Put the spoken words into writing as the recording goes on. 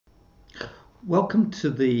Welcome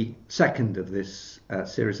to the second of this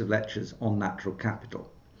series of lectures on natural capital.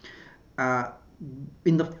 Uh,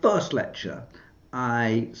 in the first lecture,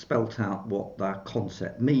 I spelt out what the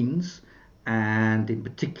concept means and in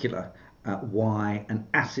particular why an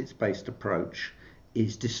assets-based approach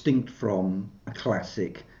is distinct from a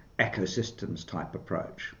classic ecosystems type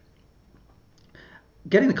approach.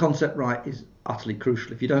 Getting the concept right is utterly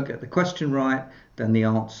crucial. If you don't get the question right, then the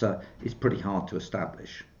answer is pretty hard to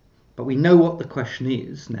establish. But we know what the question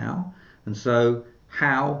is now, and so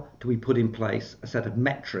how do we put in place a set of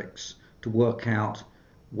metrics to work out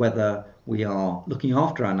whether we are looking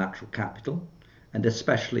after our natural capital, and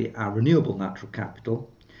especially our renewable natural capital,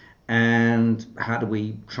 and how do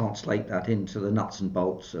we translate that into the nuts and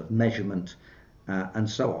bolts of measurement and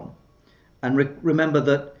so on. And remember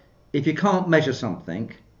that if you can't measure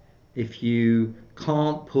something, if you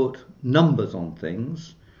can't put numbers on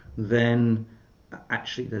things, then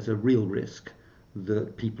actually there's a real risk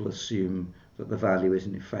that people assume that the value is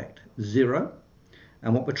in effect zero.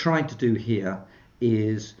 And what we're trying to do here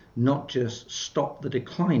is not just stop the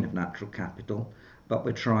decline of natural capital, but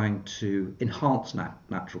we're trying to enhance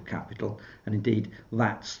natural capital. And indeed,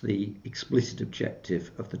 that's the explicit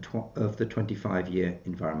objective of the 25-year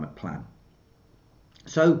environment plan.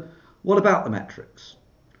 So what about the metrics?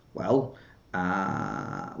 Well,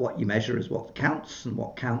 what you measure is what counts, and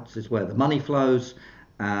what counts is where the money flows,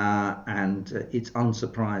 and it's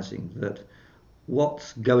unsurprising that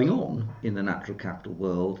what's going on in the natural capital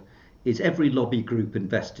world is every lobby group and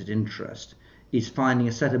vested interest is finding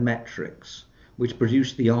a set of metrics which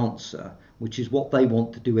produce the answer, which is what they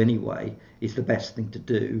want to do anyway, is the best thing to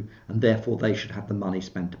do, and therefore they should have the money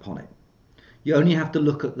spent upon it. You only have to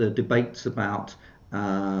look at the debates about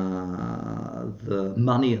the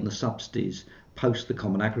money and the subsidies post the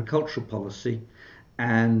Common Agricultural Policy,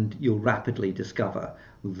 and you'll rapidly discover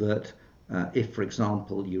that if, for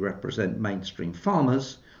example, you represent mainstream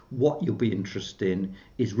farmers, what you'll be interested in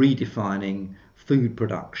is redefining food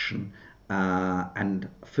production and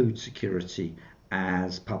food security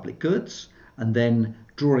as public goods, and then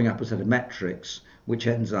drawing up a set of metrics which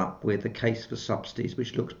ends up with a case for subsidies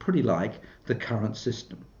which looks pretty like the current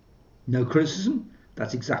system. No criticism,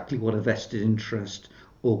 that's exactly what a vested interest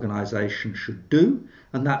organisation should do,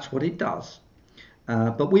 and that's what it does.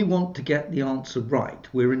 But we want to get the answer right.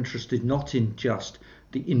 We're interested not in just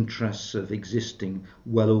the interests of existing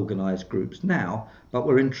well-organised groups now, but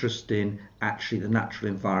we're interested in actually the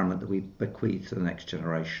natural environment that we bequeath to the next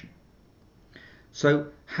generation. So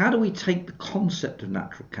how do we take the concept of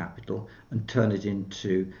natural capital and turn it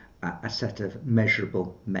into a set of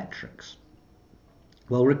measurable metrics?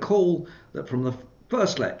 Well, recall that from the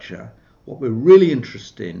first lecture, what we're really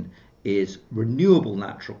interested in is renewable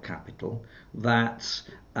natural capital. That's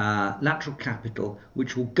natural capital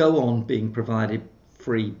which will go on being provided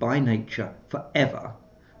free by nature forever,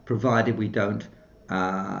 provided we don't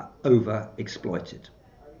over-exploit it.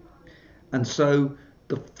 And so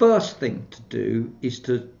the first thing to do is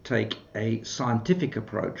to take a scientific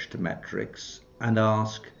approach to metrics and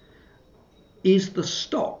ask, is the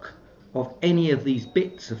stock of any of these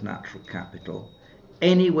bits of natural capital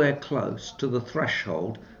anywhere close to the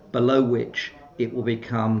threshold below which it will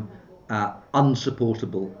become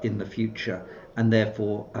unsupportable in the future and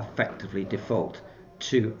therefore effectively default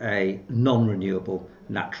to a non-renewable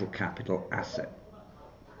natural capital asset?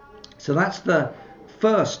 So that's the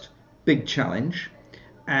first big challenge,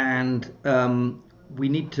 and we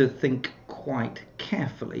need to think quite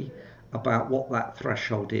carefully about what that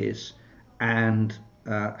threshold is and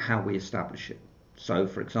how we establish it. So,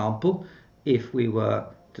 for example, if we were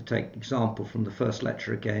to take example from the first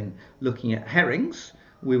lecture again, looking at herrings,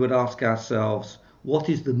 we would ask ourselves, what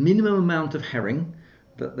is the minimum amount of herring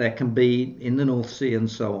that there can be in the North Sea and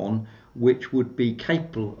so on, which would be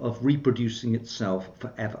capable of reproducing itself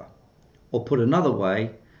forever? Or put another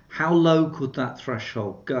way, how low could that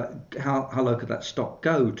threshold go? How low could that stock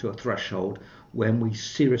go to a threshold when we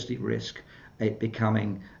seriously risk it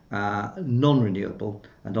becoming non-renewable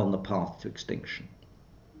and on the path to extinction?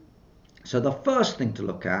 So the first thing to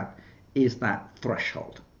look at is that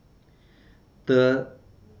threshold. The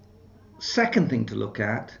second thing to look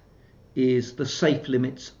at is the safe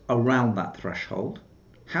limits around that threshold.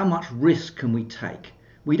 How much risk can we take?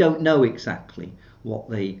 We don't know exactly what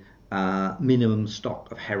the minimum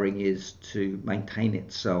stock of herring is to maintain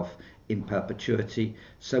itself in perpetuity,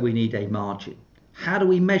 so we need a margin. How do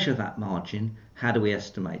we measure that margin? How do we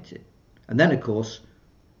estimate it? And then, of course,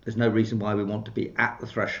 there's no reason why we want to be at the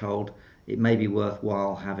threshold. It may be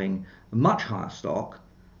worthwhile having a much higher stock,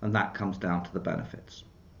 and that comes down to the benefits.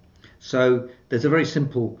 So there's a very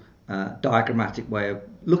simple diagrammatic way of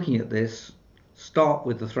looking at this. start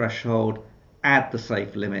with the threshold, add the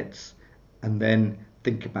safe limits, and then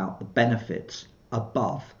think about the benefits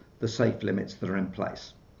above the safe limits that are in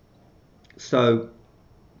place. So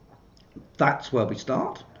that's where we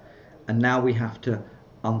start, and now we have to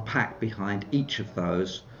unpack behind each of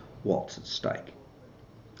those what's at stake.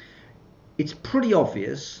 It's pretty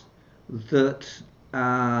obvious that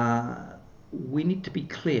we need to be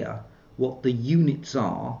clear what the units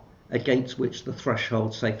are against which the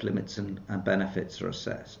threshold, safe limits and benefits are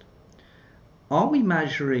assessed. Are we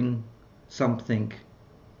measuring something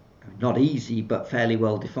not easy but fairly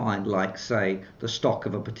well defined, like say the stock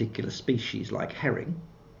of a particular species like herring?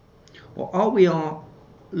 Or are we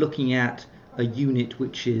looking at a unit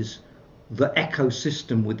which is the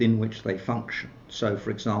ecosystem within which they function? So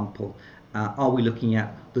for example, are we looking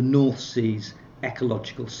at the North Sea's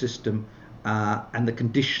ecological system and the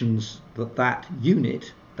conditions that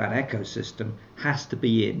unit, that ecosystem, has to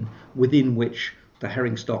be within which the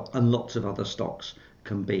herring stock and lots of other stocks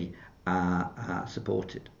can be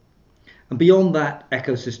supported? And beyond that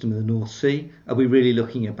ecosystem in the North Sea, are we really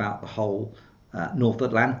looking about the whole North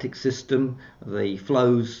Atlantic system, the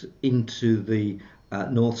flows into the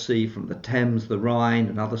North Sea from the Thames, the Rhine,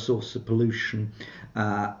 and other sources of pollution,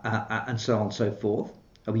 and so on and so forth?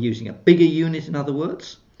 Are we using a bigger unit, in other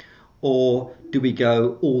words? Or do we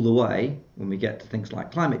go all the way when we get to things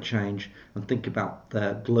like climate change and think about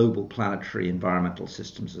the global planetary environmental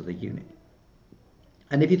systems as a unit?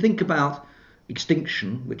 And if you think about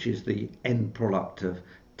extinction, which is the end product of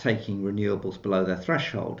taking renewables below their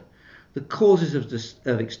threshold, the causes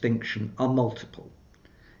of extinction are multiple.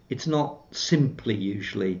 It's not simply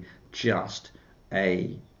usually just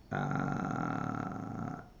a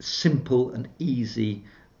simple and easy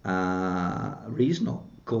reason or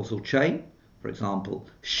causal chain. For example,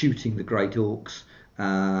 shooting the great auks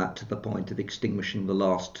to the point of extinguishing the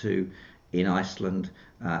last two in Iceland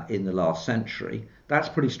in the last century. That's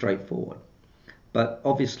pretty straightforward. But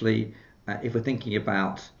obviously, if we're thinking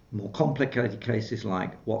about more complicated cases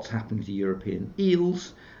like what's happening to European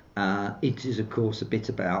eels, it is of course a bit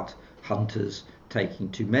about hunters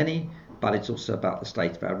taking too many, but it's also about the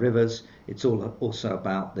state of our rivers. It's also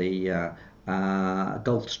about the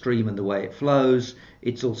Gulf Stream and the way it flows.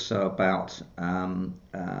 It's also about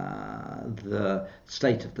the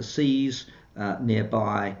state of the seas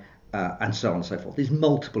nearby, and so on and so forth. It's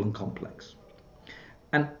multiple and complex.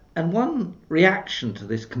 And one reaction to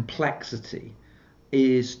this complexity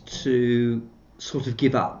is to sort of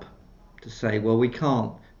give up, to say, well, we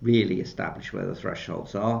can't really establish where the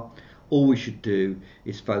thresholds are. All we should do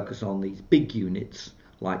is focus on these big units,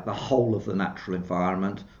 like the whole of the natural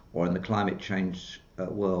environment, or in the climate change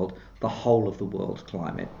world, the whole of the world's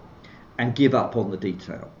climate, and give up on the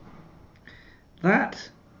detail. That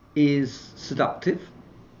is seductive.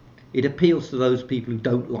 It appeals to those people who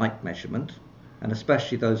don't like measurement, and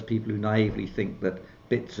especially those people who naively think that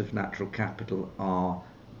bits of natural capital are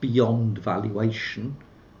beyond valuation.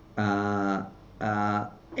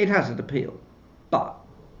 It has an appeal, but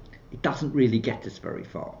it doesn't really get us very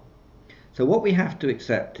far. So what we have to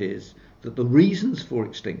accept is that the reasons for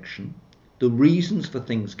extinction, the reasons for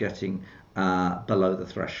things getting below the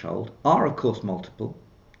threshold are of course multiple,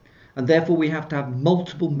 and therefore we have to have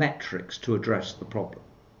multiple metrics to address the problem.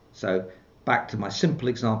 So back to my simple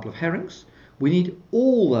example of herrings, we need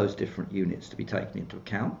all those different units to be taken into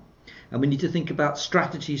account, and we need to think about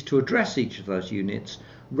strategies to address each of those units,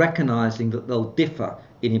 recognizing that they'll differ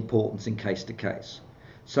in importance in case to case.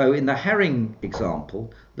 So in the herring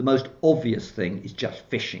example, the most obvious thing is just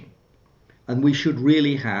fishing, and we should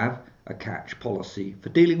really have a catch policy for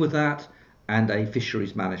dealing with that and a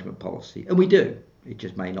fisheries management policy, and we do. It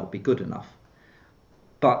just may not be good enough.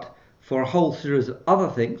 But for a whole series of other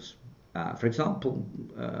things, for example,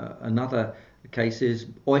 another case is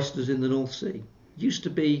oysters in the North Sea. Used to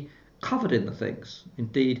be covered in the things.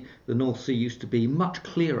 Indeed, the North Sea used to be much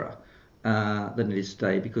clearer than it is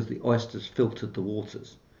today because the oysters filtered the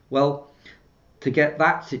waters. Well, to get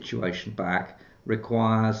that situation back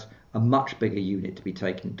requires a much bigger unit to be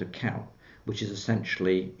taken into account, which is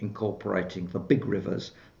essentially incorporating the big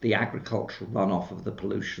rivers, the agricultural runoff of the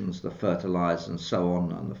pollutions, the fertilizers and so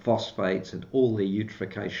on, and the phosphates and all the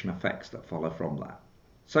eutrophication effects that follow from that.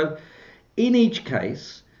 So in each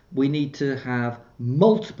case, we need to have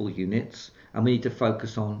multiple units, and we need to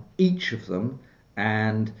focus on each of them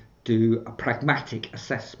and do a pragmatic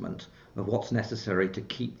assessment of what's necessary to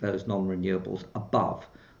keep those non-renewables above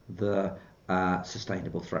the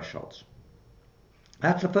sustainable thresholds.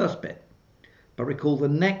 That's the first bit. But recall the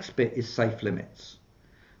next bit is safe limits.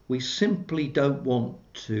 We simply don't want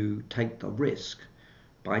to take the risk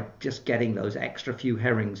by just getting those extra few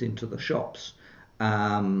herrings into the shops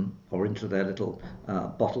or into their little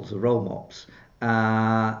bottles of roll mops,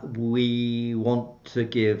 we want to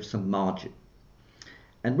give some margin.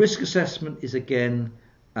 And risk assessment is again,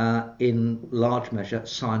 in large measure,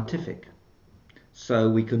 scientific. So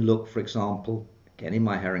we can look, for example, again in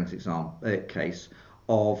my herrings case,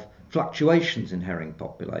 of fluctuations in herring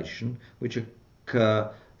population, which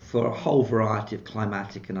occur for a whole variety of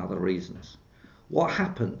climatic and other reasons. What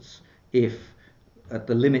happens if, at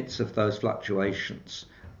the limits of those fluctuations,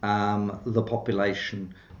 the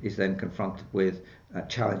population is then confronted with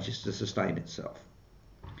challenges to sustain itself?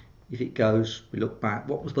 If it goes, we look back,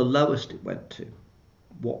 what was the lowest it went to?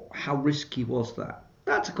 How risky was that?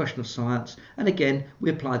 That's a question of science, and again, we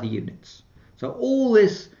apply the units. So all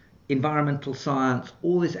this environmental science,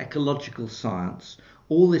 all this ecological science,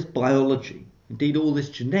 all this biology, indeed all this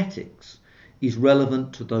genetics, is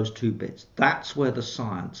relevant to those two bits. That's where the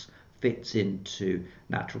science fits into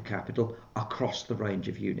natural capital across the range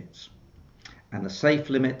of units. And the safe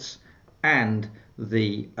limits and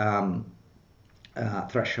the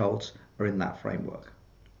thresholds are in that framework.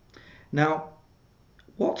 Now,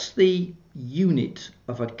 what's the unit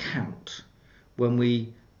of account when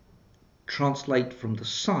we translate from the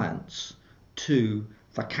science to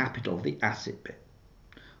the capital, the asset bit?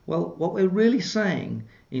 Well, what we're really saying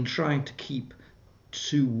in trying to keep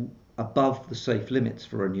to above the safe limits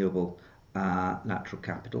for renewable natural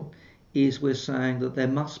capital is we're saying that there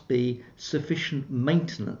must be sufficient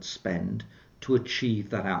maintenance spend to achieve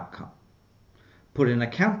that outcome. Put in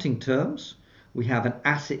accounting terms, we have an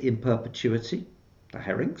asset in perpetuity, the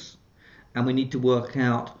herrings, and we need to work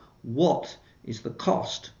out what is the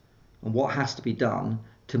cost and what has to be done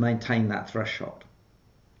to maintain that threshold.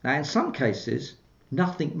 Now, in some cases,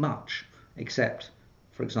 nothing much except,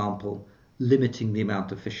 for example, limiting the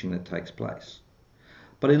amount of fishing that takes place.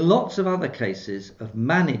 But in lots of other cases of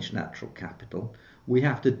managed natural capital, we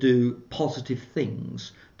have to do positive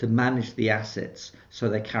things to manage the assets so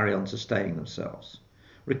they carry on sustaining themselves.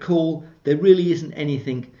 Recall, there really isn't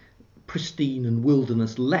anything pristine and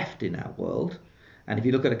wilderness left in our world. And if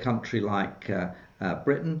you look at a country like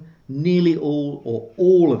Britain, nearly all or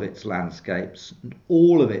all of its landscapes and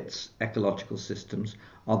all of its ecological systems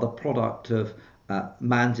are the product of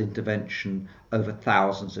man's intervention over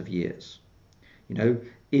thousands of years. You know,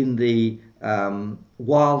 in the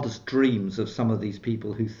wildest dreams of some of these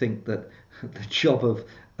people who think that the job of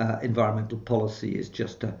environmental policy is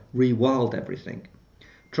just to rewild everything,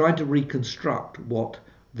 trying to reconstruct what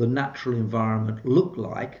the natural environment looked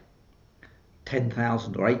like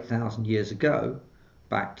 10,000 or 8,000 years ago,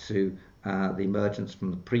 back to the emergence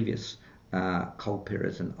from the previous coal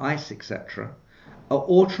periods and ice, etc.,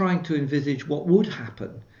 or trying to envisage what would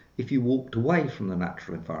happen if you walked away from the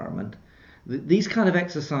natural environment. These kind of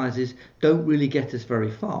exercises don't really get us very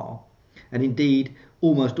far, and indeed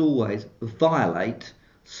almost always violate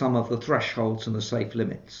some of the thresholds and the safe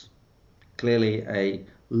limits. Clearly, a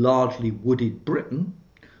largely wooded Britain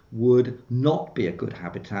would not be a good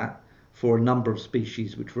habitat for a number of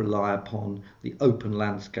species which rely upon the open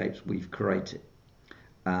landscapes we've created,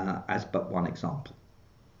 as but one example.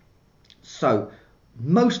 So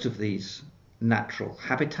most of these natural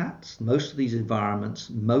habitats, most of these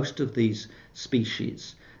environments, most of these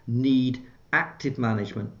species need active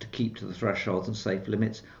management to keep to the thresholds and safe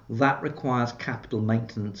limits. That requires capital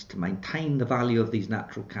maintenance to maintain the value of these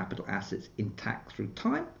natural capital assets intact through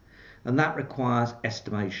time, and that requires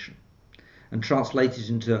estimation. And translated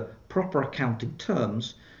into proper accounting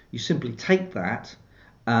terms, you simply take that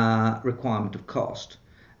requirement of cost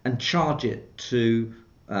and charge it to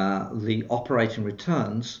the operating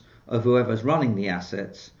returns of whoever's running the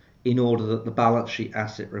assets in order that the balance sheet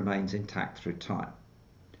asset remains intact through time.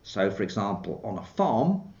 So, for example, on a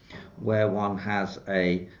farm where one has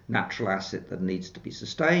a natural asset that needs to be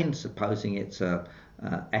sustained, supposing it's a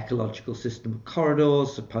ecological system of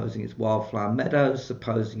corridors, supposing it's wildflower meadows,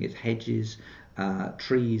 supposing it's hedges,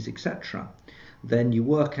 trees, etc., then you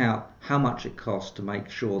work out how much it costs to make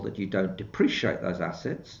sure that you don't depreciate those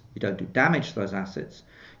assets, you don't do damage to those assets.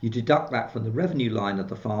 You deduct that from the revenue line of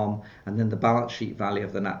the farm, and then the balance sheet value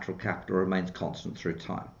of the natural capital remains constant through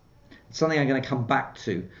time. It's something I'm going to come back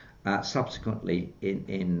to subsequently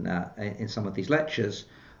in some of these lectures,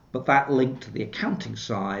 but that link to the accounting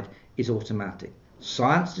side is automatic.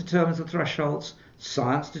 Science determines the thresholds,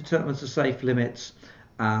 science determines the safe limits,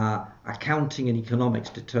 accounting and economics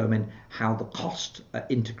determine how the costs are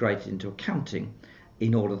integrated into accounting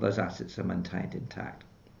in order those assets are maintained intact.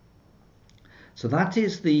 So that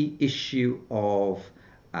is the issue of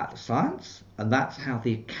science, and that's how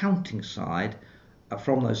the accounting side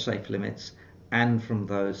from those safe limits and from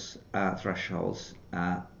those thresholds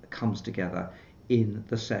comes together in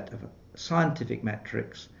the set of scientific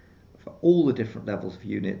metrics for all the different levels of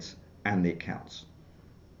units and the accounts.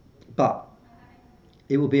 But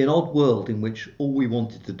it would be an odd world in which all we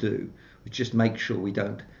wanted to do was just make sure we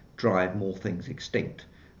don't drive more things extinct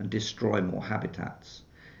and destroy more habitats.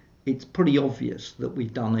 It's pretty obvious that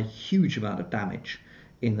we've done a huge amount of damage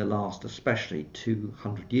in the last especially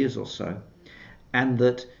 200 years or so, and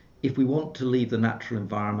that if we want to leave the natural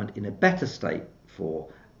environment in a better state for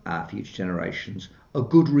future generations, a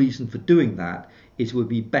good reason for doing that is we'd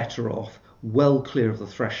be better off well clear of the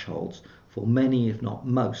thresholds for many, if not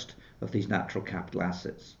most, of these natural capital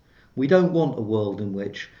assets. We don't want a world in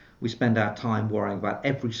which we spend our time worrying about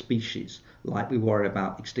every species like we worry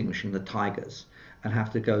about extinguishing the tigers and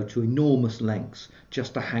have to go to enormous lengths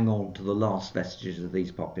just to hang on to the last vestiges of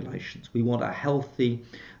these populations. We want a healthy,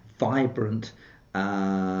 vibrant,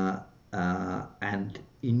 and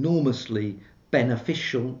enormously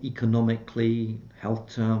beneficial economically,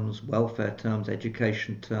 health terms, welfare terms,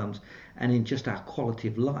 education terms, and in just our quality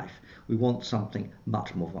of life. We want something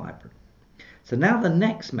much more vibrant. So now the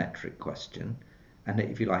next metric question, and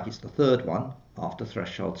if you like it's the third one after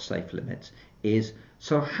thresholds, safe limits, is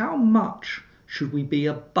so how much should we be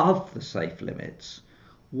above the safe limits?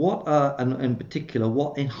 What and in particular,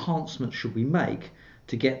 what enhancements should we make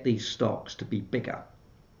to get these stocks to be bigger?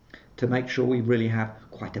 To make sure we really have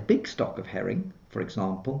quite a big stock of herring, for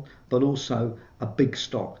example, but also a big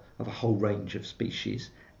stock of a whole range of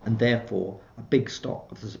species, and therefore a big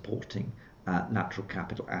stock of the supporting natural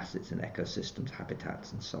capital assets in ecosystems,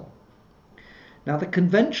 habitats, and so on. Now, the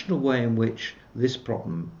conventional way in which this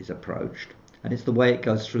problem is approached, and it's the way it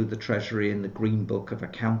goes through the Treasury in the Green Book of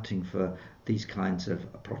accounting for these kinds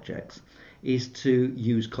of projects, is to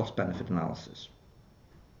use cost-benefit analysis.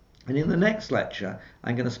 And in the next lecture,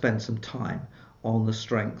 I'm going to spend some time on the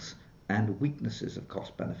strengths and weaknesses of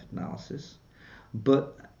cost-benefit analysis.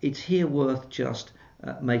 But it's here worth just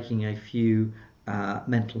making a few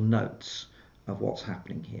mental notes of what's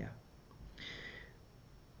happening here.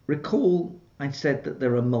 Recall I said that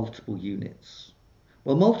there are multiple units.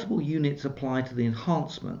 Well, multiple units apply to the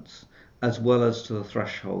enhancements as well as to the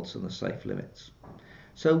thresholds and the safe limits.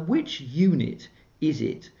 So which unit is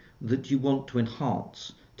it that you want to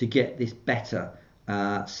enhance to get this better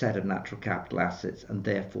set of natural capital assets and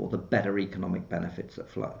therefore the better economic benefits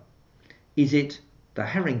that flow? Is it the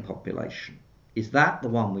herring population? Is that the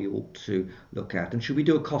one we ought to look at? And should we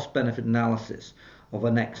do a cost-benefit analysis of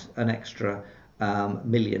an extra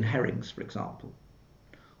million herrings, for example?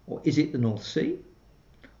 Or is it the North Sea?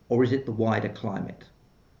 Or is it the wider climate?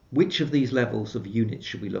 Which of these levels of units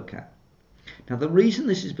should we look at? Now, the reason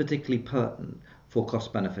this is particularly pertinent for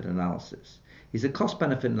cost-benefit analysis is that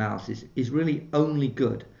cost-benefit analysis is really only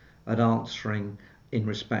good at answering in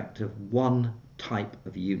respect of one type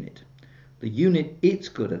of unit. The unit it's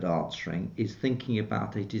good at answering is thinking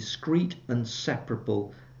about a discrete and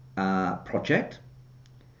separable project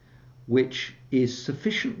which is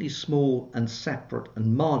sufficiently small and separate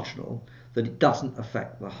and marginal that it doesn't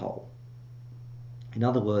affect the whole. In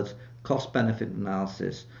other words, cost-benefit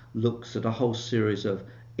analysis looks at a whole series of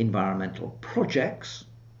environmental projects,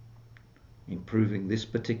 improving this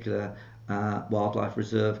particular wildlife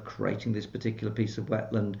reserve, creating this particular piece of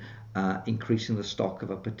wetland, increasing the stock of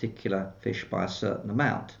a particular fish by a certain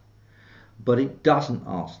amount. But it doesn't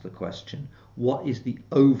ask the question, what is the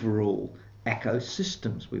overall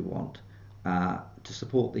ecosystems we want to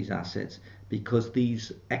support these assets, because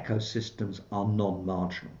these ecosystems are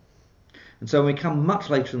non-marginal. And so when we come much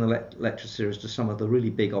later in the lecture series to some of the really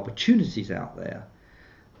big opportunities out there,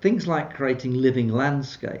 things like creating living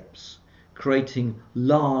landscapes, creating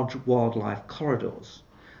large wildlife corridors,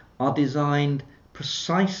 are designed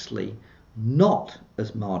precisely not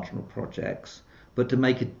as marginal projects, but to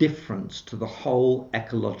make a difference to the whole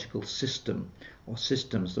ecological system or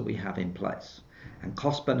systems that we have in place. And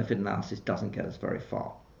cost-benefit analysis doesn't get us very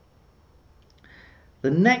far.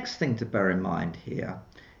 The next thing to bear in mind here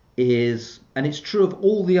is, and it's true of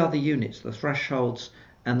all the other units, the thresholds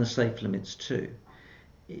and the safe limits too,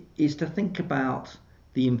 is to think about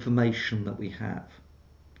the information that we have.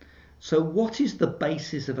 So what is the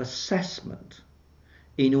basis of assessment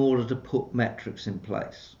in order to put metrics in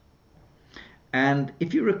place? And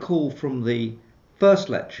if you recall from the first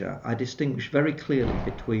lecture, I distinguished very clearly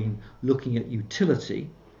between looking at utility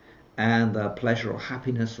and pleasure or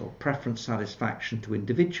happiness or preference satisfaction to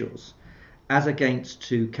individuals as against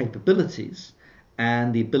to capabilities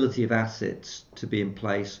and the ability of assets to be in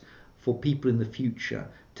place for people in the future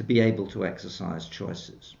to be able to exercise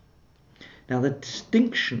choices. Now, the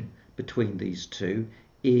distinction between these two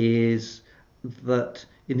is that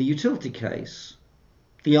in the utility case,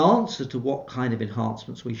 The answer to what kind of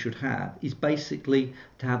enhancements we should have is basically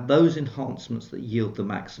to have those enhancements that yield the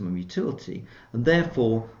maximum utility, and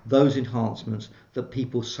therefore those enhancements that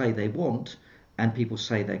people say they want and people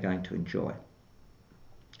say they're going to enjoy.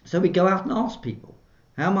 So we go out and ask people,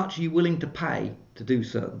 how much are you willing to pay to do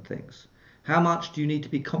certain things? How much do you need to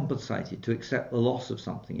be compensated to accept the loss of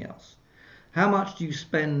something else? How much do you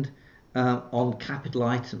spend on capital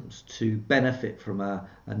items to benefit from a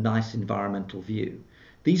nice environmental view?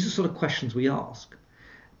 These are sort of questions we ask,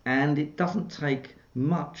 and it doesn't take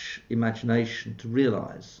much imagination to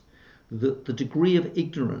realise that the degree of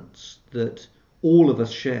ignorance that all of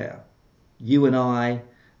us share, you and I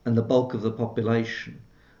and the bulk of the population,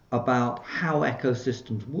 about how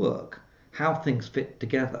ecosystems work, how things fit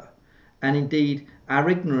together, and indeed our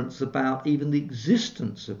ignorance about even the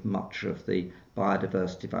existence of much of the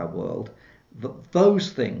biodiversity of our world, that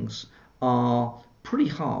those things are pretty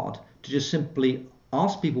hard to just simply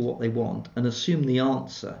ask people what they want and assume the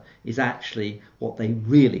answer is actually what they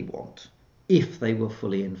really want if they were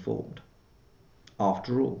fully informed.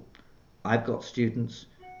 After all, I've got students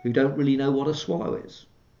who don't really know what a swallow is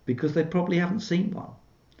because they probably haven't seen one.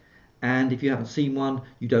 And if you haven't seen one,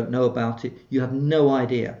 you don't know about it, you have no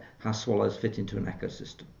idea how swallows fit into an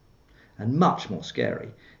ecosystem. And much more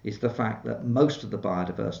scary is the fact that most of the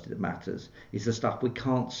biodiversity that matters is the stuff we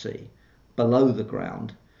can't see below the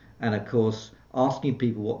ground. And of course, asking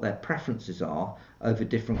people what their preferences are over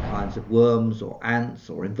different kinds of worms or ants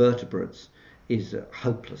or invertebrates is a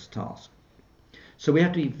hopeless task. So we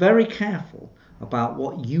have to be very careful about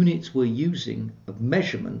what units we're using of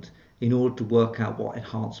measurement in order to work out what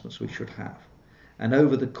enhancements we should have. And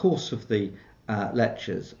over the course of the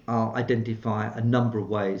lectures, I'll identify a number of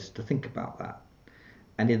ways to think about that.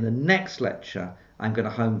 And in the next lecture, I'm going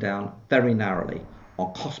to hone down very narrowly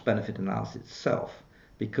on cost-benefit analysis itself,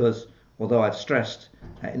 because although I've stressed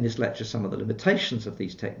in this lecture some of the limitations of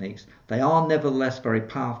these techniques, they are nevertheless very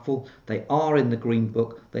powerful. They are in the Green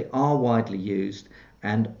Book, they are widely used,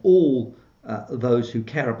 and all those who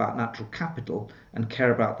care about natural capital and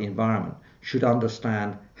care about the environment should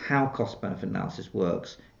understand how cost-benefit analysis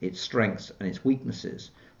works, its strengths and its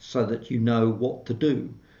weaknesses, so that you know what to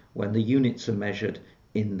do when the units are measured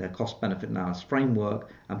in the cost-benefit analysis framework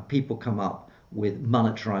and people come up with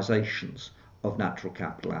monetarizations of natural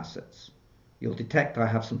capital assets. You'll detect I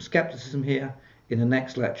have some skepticism here. In the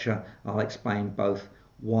next lecture, I'll explain both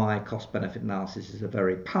why cost-benefit analysis is a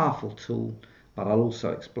very powerful tool, but I'll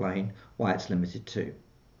also explain why it's limited too.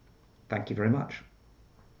 Thank you very much.